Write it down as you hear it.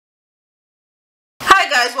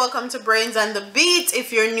guys, welcome to Brains and the Beat.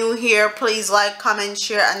 If you're new here, please like, comment,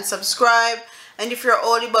 share, and subscribe. And if you're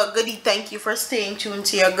oldie but goodie, thank you for staying tuned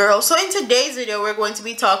to your girl. So in today's video, we're going to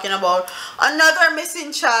be talking about another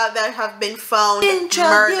missing child that have been found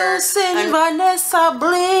murdered. And Vanessa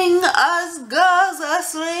Bling as Gaza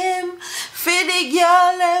Slim. For the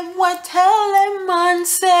girl them what tell them man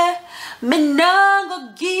say, me nah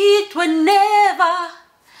go get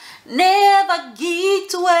never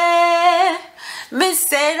get away. Me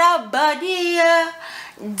say that body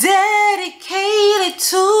dedicated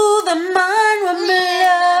to the man with me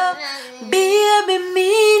love. Baby,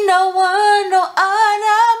 me no one, no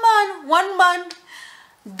other man, one man.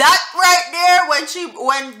 That right there, when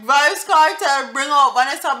Vybz Kartel bring out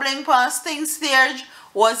Vanessa Bling on Sting stage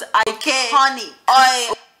was iconic.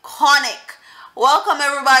 Welcome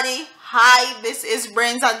everybody. Hi, this is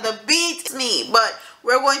Brains and the Beat. It's me, but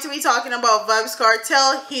we're going to be talking about Vybz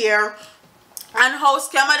Kartel here and how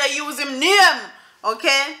scammer they use him name,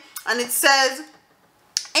 okay? And it says,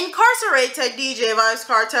 incarcerated DJ Vybz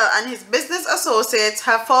Kartel and his business associates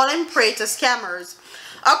have fallen prey to scammers.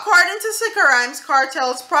 According to Sicker Rhymes,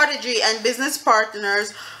 Kartel's prodigy and business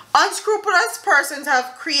partners, unscrupulous persons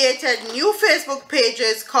have created new Facebook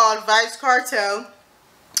pages called Vybz Kartel,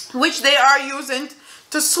 which they are using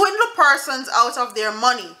to swindle persons out of their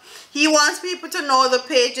money. He wants people to know the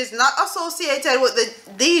page is not associated with the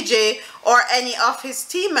DJ or any of his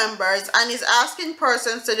team members and is asking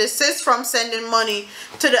persons to desist from sending money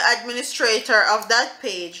to the administrator of that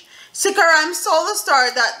page. Sicker Rhymes told the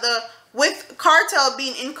story that with Kartel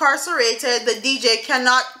being incarcerated, the DJ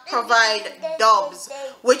cannot provide dubs,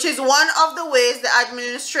 which is one of the ways the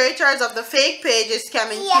administrators of the fake page is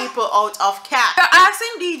scamming people out of cash. They're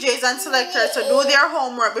asking DJs and selectors to do their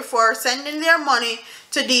homework before sending their money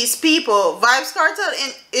to these people. Vybz Kartel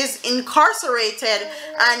is incarcerated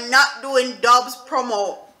and not doing dubs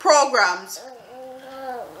programs.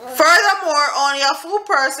 Furthermore, only a few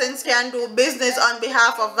persons can do business on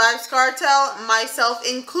behalf of Vybz Kartel, myself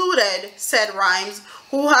included, said Rhymes,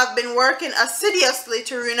 who have been working assiduously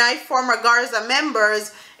to reunite former Garza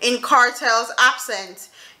members in Kartel's absence.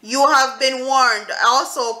 You have been warned.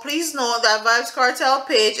 Also, please note that Vybz Kartel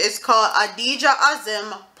page is called Adija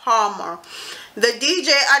Azim Palmer. The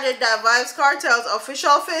DJ added that Vybz Kartel's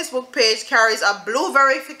official Facebook page carries a blue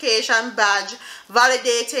verification badge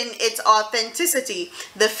validating its authenticity.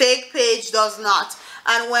 The fake page does not.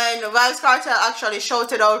 And when Vybz Kartel actually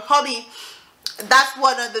shouted out hubby, that's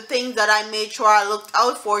one of the things that I made sure I looked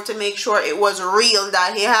out for to make sure it was real,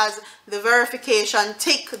 that he has the verification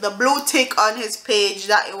tick, the blue tick on his page,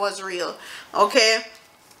 that it was real. Okay?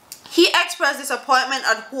 He expressed disappointment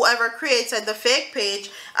at whoever created the fake page,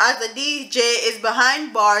 as the DJ is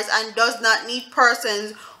behind bars and does not need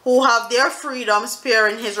persons who have their freedom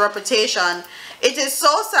sparing his reputation. It is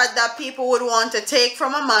so sad that people would want to take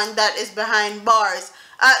from a man that is behind bars.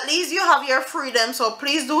 At least you have your freedom, so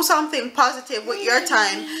please do something positive with your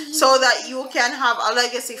time so that you can have a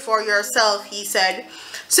legacy for yourself, he said.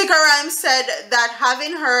 Sicker Rhymes said that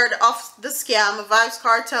having heard of the scam, Vybz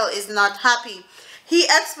Kartel is not happy. He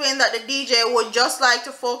explained that the DJ would just like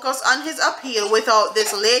to focus on his appeal without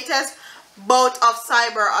this latest bout of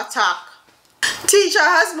cyber attack. Teacher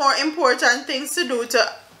has more important things to do to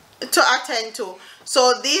attend to.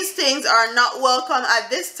 So these things are not welcome at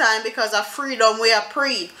this time because of freedom we are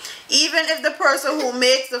pre. Even if the person who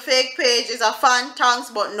makes the fake page is a fan, thanks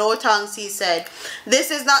but no thanks, he said.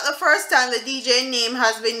 This is not the first time the DJ name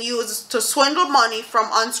has been used to swindle money from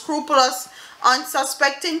unscrupulous,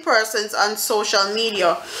 unsuspecting persons on social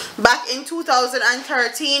media. Back in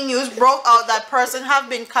 2013, news broke out that persons have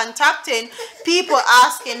been contacting people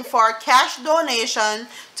asking for cash donation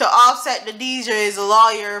to offset the DJ's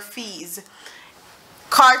lawyer fees.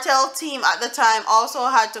 Kartel team at the time also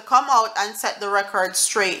had to come out and set the record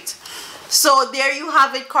straight. So there you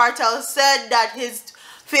have it. Kartel said that his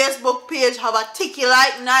Facebook page have a ticky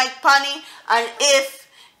like Nike panny, and if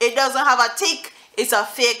it doesn't have a tick, it's a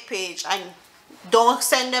fake page. And don't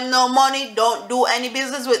send them no money. Don't do any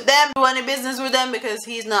business with them. Because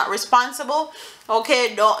he's not responsible.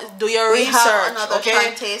 Okay, don't do your research. Have another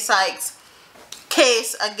Shantae Sykes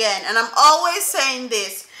case again, and I'm always saying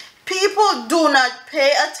this: people do not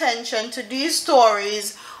pay attention to these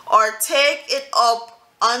stories or take it up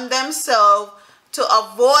on themselves to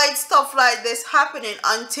avoid stuff like this happening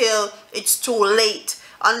until it's too late,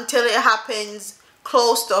 until it happens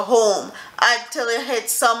close to home, until it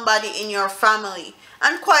hits somebody in your family.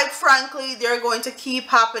 And quite frankly, they're going to keep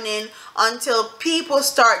happening until people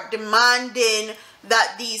start demanding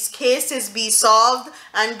that these cases be solved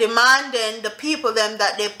and demanding the people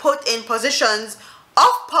that they put in positions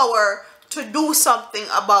of power to do something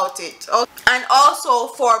about it. Okay? And also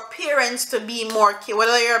for parents to be more,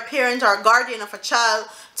 whether you're a parent or a guardian of a child,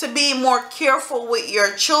 to be more careful with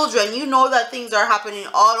your children. You know that things are happening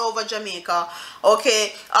all over Jamaica.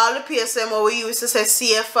 Okay, all the PSM, what we used to say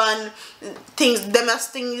CF and things,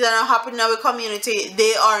 things that are happening in our community,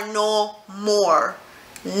 they are no more.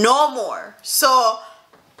 No more. So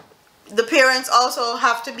the parents also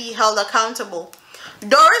have to be held accountable.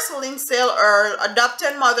 Doris Lindsay Earl,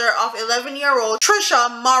 adopted mother of 11-year-old Trisha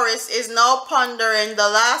Morris, is now pondering the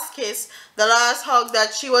last kiss, the last hug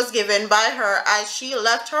that she was given by her as she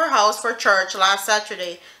left her house for church last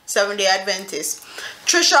Saturday, Seventh-day Adventist.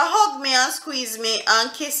 Trisha hugged me and squeezed me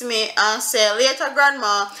and kissed me and said, later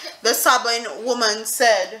grandma, the sobbing woman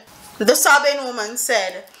said.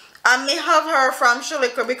 I may have her from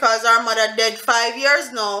Shiliker because our mother dead 5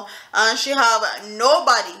 years now and she have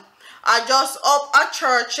nobody. I just up a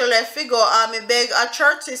church she left figure and me beg a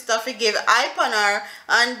church sister to give hype on her,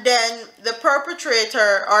 and then the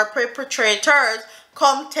perpetrator or perpetrators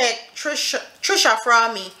come take Trisha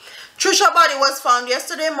from me. Trisha's body was found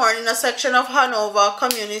yesterday morning in a section of Hanover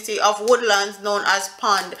community of Woodlands known as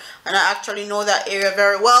Pond, and I actually know that area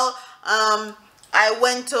very well. I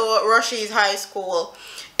went to Rushies High School.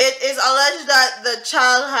 It is alleged that the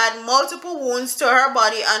child had multiple wounds to her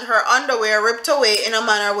body and her underwear ripped away in a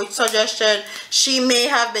manner which suggested she may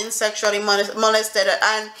have been sexually molested,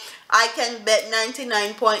 and I can bet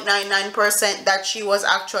 99.99% that she was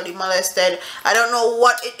actually molested. I don't know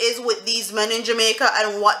what it is with these men in Jamaica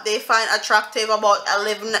and what they find attractive about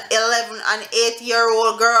 11 and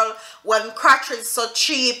 8-year-old girl when crutches so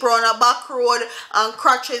cheap on a back road and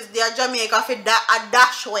crutches their Jamaica for that a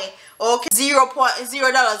dash way. Okay,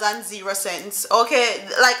 $0.0. Okay,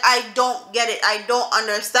 like I don't get it, I don't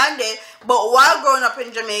understand it. But while growing up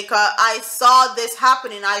in Jamaica, I saw this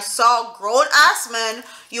happening. I saw grown-ass men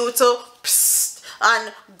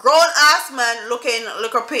and grown-ass men looking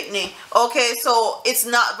like a pitney. Okay, so it's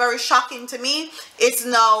not very shocking to me. It's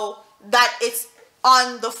now that it's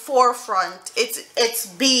on the forefront. It's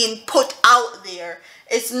being put out there.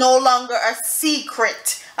 It's no longer a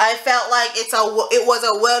secret. I felt like it was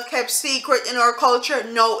a well-kept secret in our culture.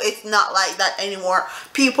 No, it's not like that anymore.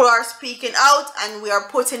 People are speaking out and we are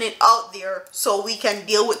putting it out there so we can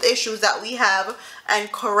deal with issues that we have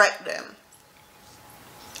and correct them.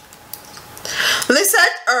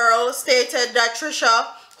 Lisette Earl stated that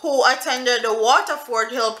Trisha, who attended the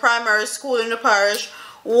Waterford Hill Primary School in the parish,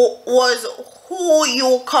 was who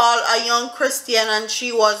you call a young Christian, and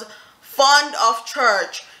she was fond of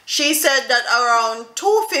church. She said that around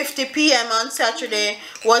 2:50 p.m. on Saturday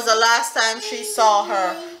was the last time she saw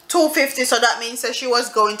her. 2:50, so that means that she was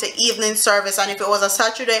going to evening service, and if it was a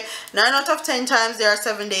Saturday, 9 out of 10 times they are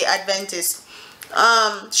Seventh-day Adventists.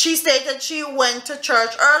 She stated she went to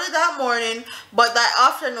church early that morning, but that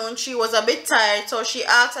afternoon she was a bit tired, so she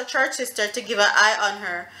asked a church sister to give an eye on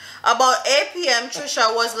her. About 8 p.m.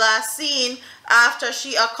 Trisha was last seen after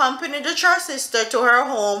she accompanied the church sister to her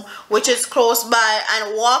home, which is close by,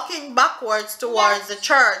 and walking backwards towards the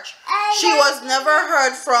church. She was never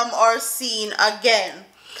heard from or seen again.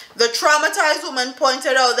 The traumatized woman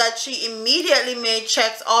pointed out that she immediately made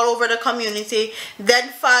checks all over the community, then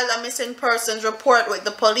filed a missing persons report with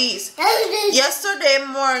the police. Yesterday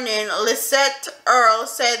morning, Lisette Earl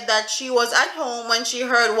said that she was at home when she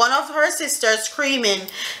heard one of her sisters screaming.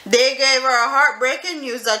 They gave her a heartbreaking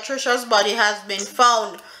news that Trisha's body has been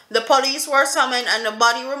found. The police were summoned and the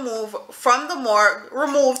body removed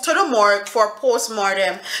to the morgue for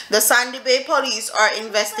post-mortem. The Sandy Bay police are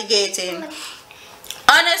investigating.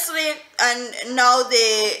 Honestly, and now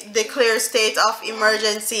they declare state of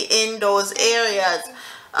emergency in those areas.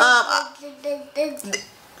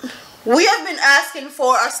 We have been asking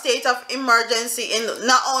for a state of emergency in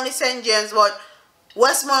not only St. James but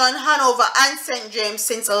Westmoreland, Hanover and St. James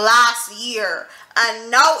since last year.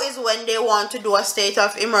 And now is when they want to do a state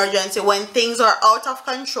of emergency, when things are out of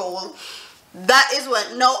control. That is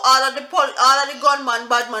when now all of the gunmen,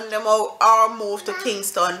 badmen, them are moved to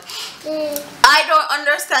Kingston. I don't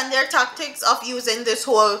understand their tactics of using this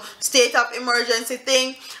whole state of emergency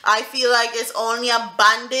thing. I feel like it's only a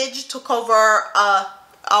bandage to cover a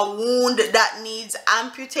wound that needs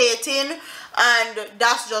amputating, and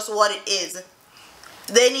that's just what it is.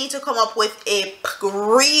 They need to come up with a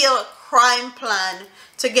real crime plan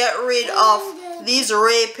to get rid of these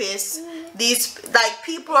rapists. These, like,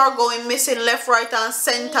 people are going missing left, right and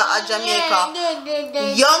center at Jamaica.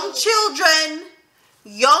 Young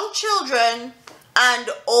children and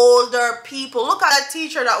older people. Look at that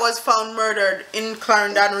teacher that was found murdered in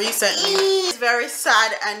Clarendon recently. It's very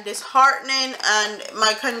sad and disheartening, and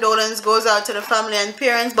my condolence goes out to the family and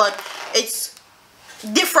parents, but it's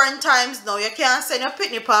different times now. You can't send your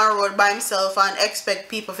pitney on the road by himself and expect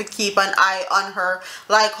people to keep an eye on her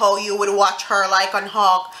like how you would watch her like on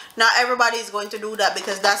Hawk. Not everybody is going to do that,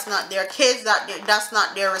 because that's not their kids, that's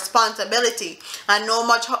not their responsibility. And no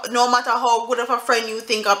matter how good of a friend you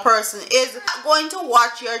think a person is, not going to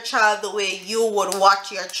watch your child the way you would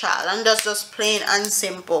watch your child. And that's just plain and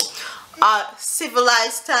simple.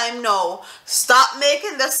 Civilized time now. Stop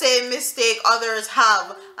making the same mistake others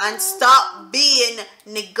have, and stop being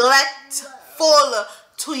neglectful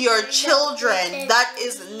to your children. That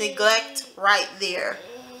is neglect right there.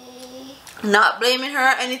 Not blaming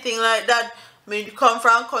her or anything like that. I mean, you come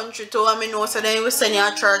from country too. I mean, no, so then you will send you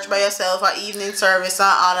to church by yourself at evening service and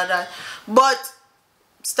all of that. But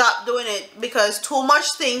stop doing it, because too much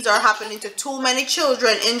things are happening to too many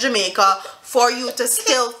children in Jamaica for you to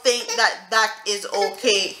still think that that is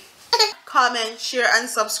okay. Comment, share, and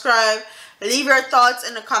subscribe. Leave your thoughts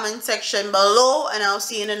in the comment section below, and I'll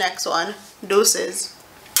see you in the next one. Deuces.